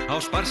á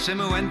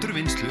sparsemi og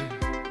endurvinnslu.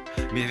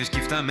 Mér finnst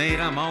skipta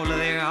meira mála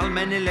þega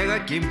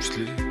almennilega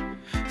geymslu.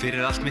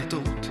 Fyrir allt mitt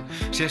út,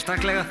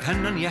 sérstaklega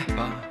þennan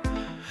jeppa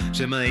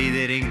sem að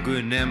eyðir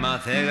engu nema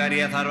þegar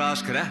ég þarf að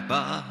skreppa.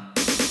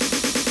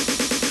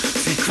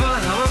 Því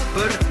hvað hafa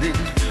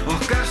börnin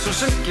okkar svo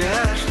sem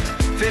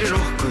gert fyrir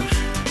okkur?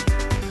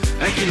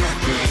 Ekki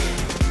nokkuð.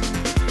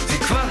 Því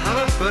hvað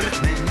hafa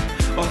börnin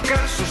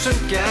okkar svo sem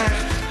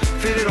gert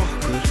fyrir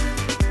okkur?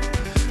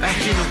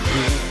 Ekki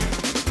nokkuð.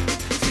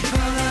 Því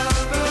hvað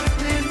hafa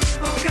börnin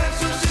okkar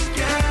svo sem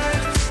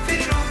gert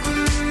fyrir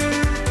okkur?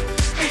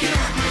 Ekki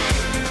nokkuð.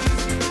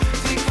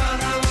 Því hvað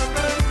hafa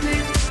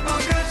börnin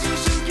okkar svo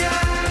sem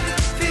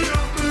gert fyrir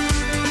okkur?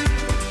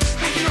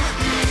 Ekki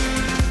nokkuð.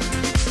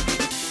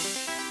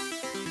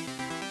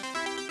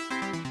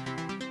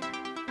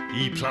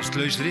 Í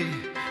plastlausri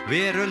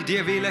veröld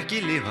ég vil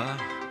ekki lifa,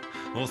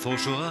 og þó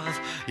svo að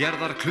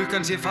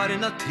jarðarklukkan sé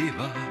farin að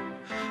tifa.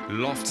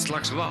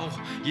 Loftslagsvá,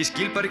 ég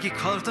skil bara ekki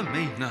hvað þetta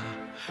meina.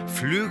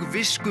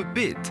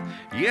 Flugviskubitt,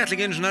 ég ætla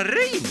ekki einu svona að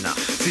reyna.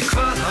 Því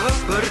hvað hafa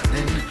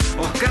börnin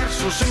okkar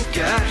svo sem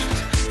gert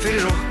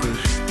fyrir okkur?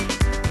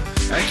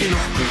 Ekki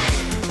nokkuð.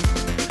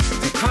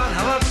 Því hvað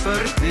hafa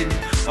börnin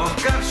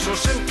okkar svo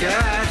sem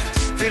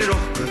gert fyrir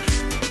okkur?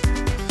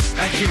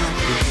 Ekki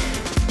nokkuð.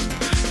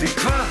 Því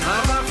hvað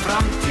hafa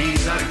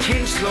framtíðar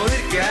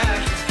kynslóðir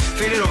gert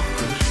fyrir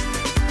okkur?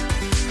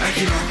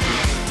 Ekki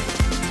nokkuð.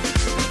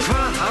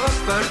 Hvað hafa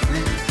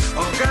börnin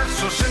okkar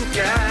svo sem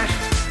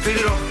gert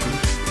fyrir okkur?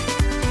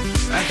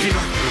 Ekki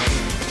nokkuð.